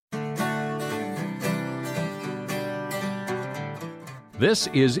This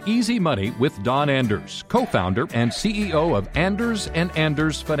is Easy Money with Don Anders, co-founder and CEO of Anders &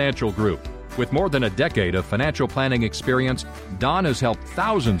 Anders Financial Group. With more than a decade of financial planning experience, Don has helped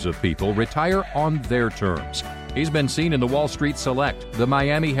thousands of people retire on their terms. He's been seen in the Wall Street Select, the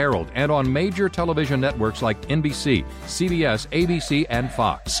Miami Herald, and on major television networks like NBC, CBS, ABC, and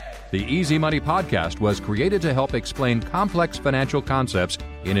Fox. The Easy Money podcast was created to help explain complex financial concepts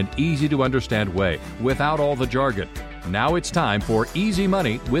in an easy-to-understand way, without all the jargon. Now it's time for Easy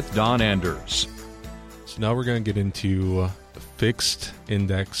Money with Don Anders. So now we're going to get into fixed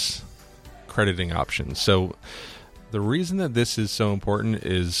index crediting options. So the reason that this is so important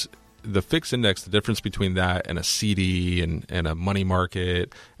is the fixed index, the difference between that and a CD and a money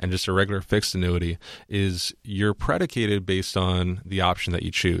market and just a regular fixed annuity is you're predicated based on the option that you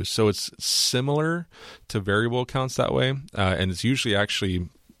choose. So it's similar to variable accounts that way, and it's usually actually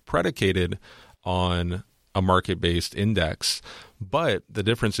predicated on a market-based index. But the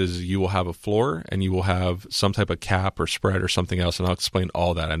difference is you will have a floor and you will have some type of cap or spread or something else, and I'll explain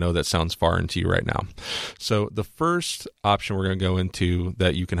all that. I know that sounds foreign to you right now. So the first option we're going to go into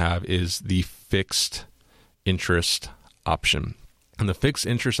that you can have is the fixed interest option. And the fixed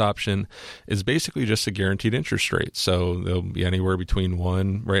interest option is basically just a guaranteed interest rate. So there'll be anywhere between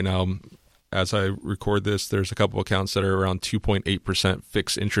right now, as I record this, there's a couple of accounts that are around 2.8%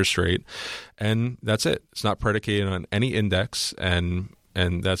 fixed interest rate, and that's it. It's not predicated on any index, and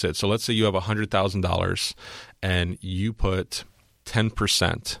that's it. So let's say you have $100,000 and you put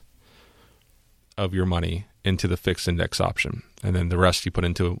 10% of your money into the fixed index option, and then the rest you put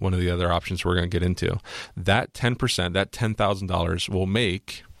into one of the other options we're going to get into. That 10%, that $10,000 will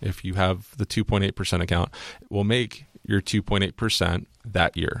make, if you have the 2.8% account, will make your 2.8%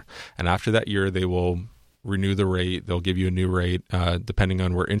 that year. And after that year, they will renew the rate. They'll give you a new rate depending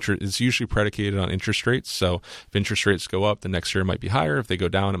on where interest is usually predicated on interest rates. So if interest rates go up, the next year it might be higher. If they go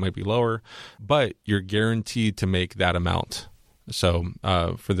down, it might be lower. But you're guaranteed to make that amount. So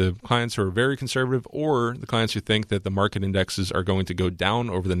for the clients who are very conservative, or the clients who think that the market indexes are going to go down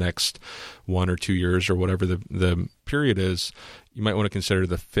over the next 1 or 2 years or whatever the period is, you might want to consider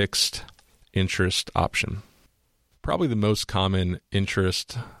the fixed interest option. Probably the most common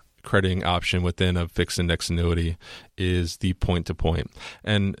interest crediting option within a fixed index annuity is the point-to-point.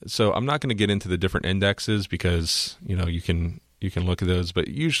 And so I'm not going to get into the different indexes because, you can look at those, but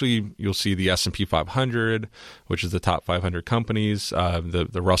usually you'll see the S&P 500, which is the top 500 companies, the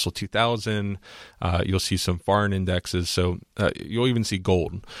Russell 2000. You'll see some foreign indexes. So you'll even see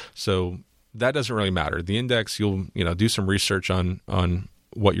gold. So that doesn't really matter. The index, you'll do some research on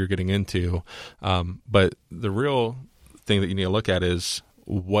what you're getting into. But the real thing that you need to look at is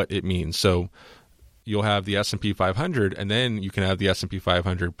what it means. So you'll have the S&P 500, and then you can have the S&P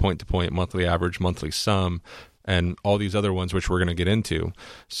 500 point-to-point, monthly average, monthly sum, and all these other ones, which we're going to get into.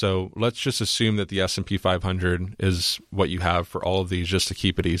 So let's just assume that the S&P 500 is what you have for all of these, just to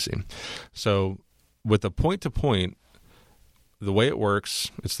keep it easy. So with the point-to-point, the way it works,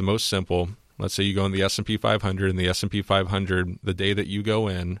 it's the most simple. Let's say you go in the S&P 500, and the S&P 500, the day that you go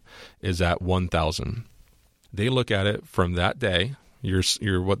in, is at 1,000. They look at it from that day,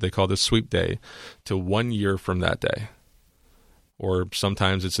 your what they call the sweep day, to 1 year from that day. Or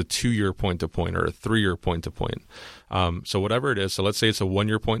sometimes it's a 2-year point-to-point or a 3-year point-to-point. So whatever it is, so let's say it's a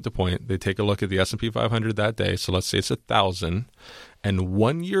 1-year point-to-point. They take a look at the S&P 500 that day. So let's say it's 1,000. And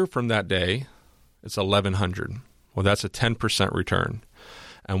 1 year from that day, it's 1,100. Well, that's a 10% return.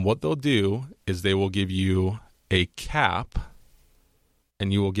 And what they'll do is they will give you a cap,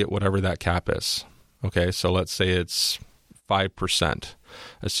 and you will get whatever that cap is. Okay, so let's say it's 5%,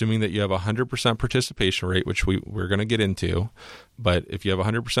 assuming that you have a 100% participation rate, which we're going to get into. But if you have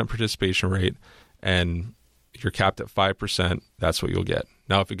a 100% participation rate and you're capped at 5%, that's what you'll get.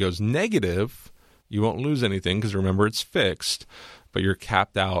 Now, if it goes negative, you won't lose anything because remember, it's fixed, but you're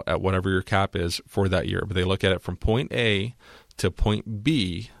capped out at whatever your cap is for that year. But they look at it from point A to point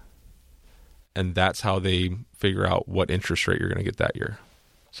B, and that's how they figure out what interest rate you're going to get that year.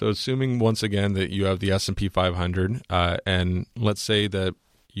 So assuming, once again, that you have the S&P 500, and let's say that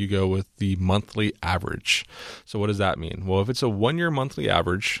you go with the monthly average. So what does that mean? Well, if it's a 1-year monthly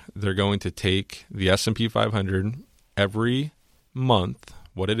average, they're going to take the S&P 500 every month,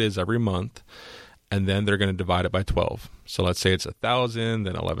 what it is every month, and then they're going to divide it by 12. So let's say it's 1,000,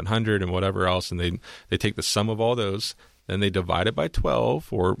 then 1,100, and whatever else, and they take the sum of all those. Then they divide it by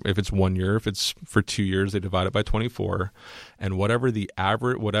 12, or if it's 1 year, if it's for 2 years, they divide it by 24. And whatever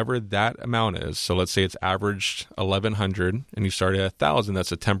that amount is, so let's say it's averaged 1,100 and you start at 1,000,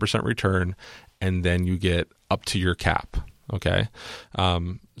 that's a 10% return, and then you get up to your cap. Okay.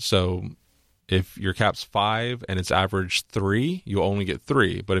 So If your cap's 5 and it's averaged 3, you'll only get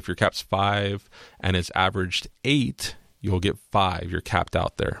 3. But if your cap's 5 and it's averaged 8, you'll get 5. You're capped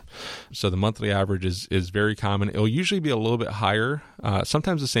out there. So the monthly average is very common. It'll usually be a little bit higher,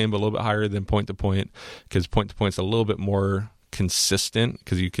 sometimes the same, but a little bit higher than point to point, because point to point is a little bit more consistent,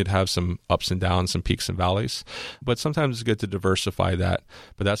 because you could have some ups and downs, some peaks and valleys. But sometimes it's good to diversify that.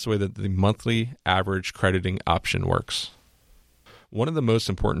 But that's the way that the monthly average crediting option works. One of the most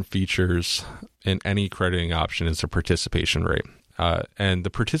important features in any crediting option is the participation rate. And the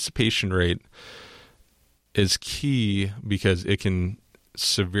participation rate is key because it can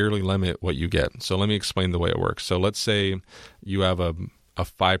severely limit what you get. So let me explain the way it works. So let's say you have a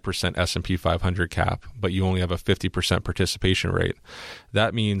 5% S&P 500 cap, but you only have a 50% participation rate.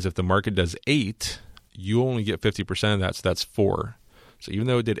 That means if the market does 8, you only get 50% of that, so that's 4. So even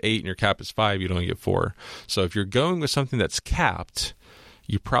though it did 8 and your cap is 5, you'd only get 4. So if you're going with something that's capped,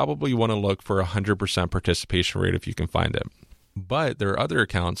 you probably want to look for a 100% participation rate if you can find it. But there are other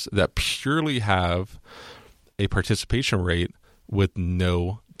accounts that purely have a participation rate with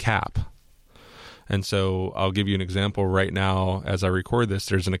no cap. And so I'll give you an example right now. As I record this,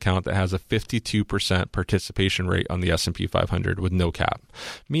 there's an account that has a 52% participation rate on the S&P 500 with no cap.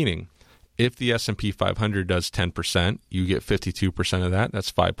 Meaning, if the S&P 500 does 10%, you get 52% of that.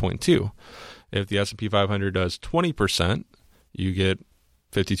 That's 5.2. If the S&P 500 does 20%, you get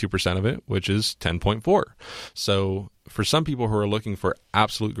 52% of it, which is 10.4. So for some people who are looking for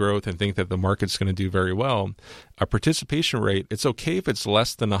absolute growth and think that the market's going to do very well, a participation rate, it's okay if it's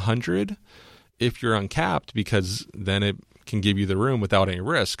less than 100 if you're uncapped, because then it can give you the room without any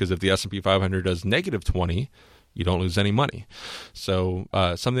risk. Because if the S&P 500 does negative 20, you don't lose any money. So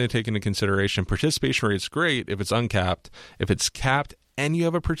something to take into consideration. Participation rate is great if it's uncapped. If it's capped and you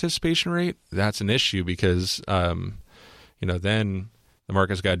have a participation rate, that's an issue, because then the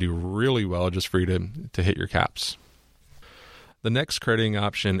market's got to do really well just for you to hit your caps. The next crediting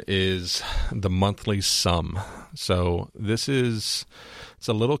option is the monthly sum. So it's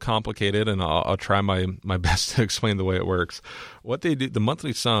a little complicated, and I'll try my best to explain the way it works. What they do, the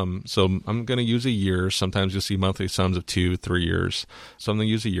monthly sum, so I'm going to use a year. Sometimes you'll see monthly sums of 2-3 years. So I'm going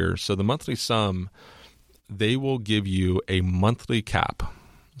to use a year. So the monthly sum, they will give you a monthly cap.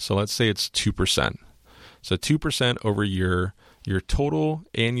 So let's say it's 2%. So 2% over a year, your total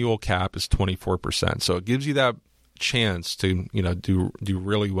annual cap is 24%. So it gives you that chance to do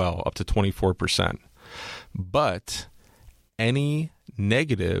really well, up to 24%. But any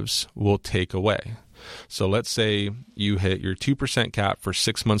negatives will take away. So let's say you hit your 2% cap for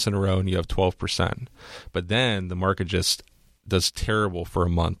 6 months in a row and you have 12%. But then the market just does terrible for a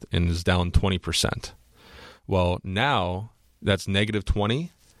month and is down 20%. Well, now that's negative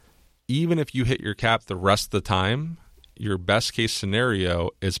 20. Even if you hit your cap the rest of the time, your best case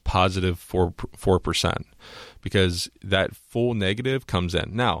scenario is positive 4%, because that full negative comes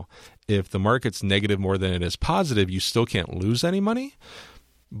in. Now, if the market's negative more than it is positive, you still can't lose any money,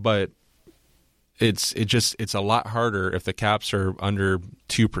 but it's a lot harder if the caps are under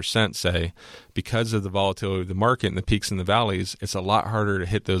 2%, say, because of the volatility of the market and the peaks and the valleys. It's a lot harder to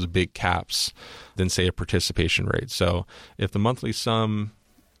hit those big caps than, say, a participation rate. So if the monthly sum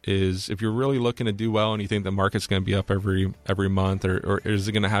is, if you're really looking to do well and you think the market's going to be up every month, or is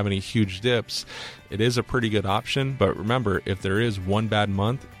it going to have any huge dips, it is a pretty good option. But remember, if there is one bad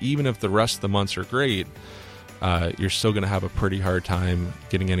month, even if the rest of the months are great, you're still going to have a pretty hard time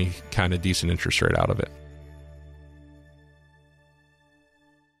getting any kind of decent interest rate out of it.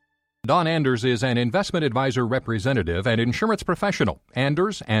 Don Anders is an investment advisor representative and insurance professional.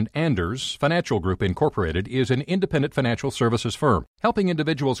 Anders & Anders Financial Group Incorporated is an independent financial services firm, helping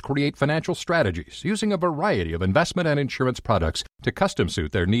individuals create financial strategies using a variety of investment and insurance products to custom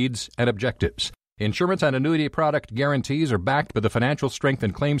suit their needs and objectives. Insurance and annuity product guarantees are backed by the financial strength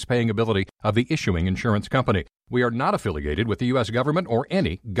and claims-paying ability of the issuing insurance company. We are not affiliated with the U.S. government or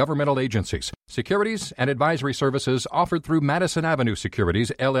any governmental agencies. Securities and advisory services offered through Madison Avenue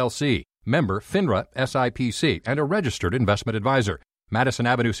Securities, LLC, member FINRA SIPC, and a registered investment advisor. Madison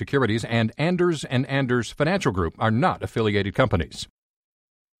Avenue Securities and Anders & Anders Financial Group are not affiliated companies.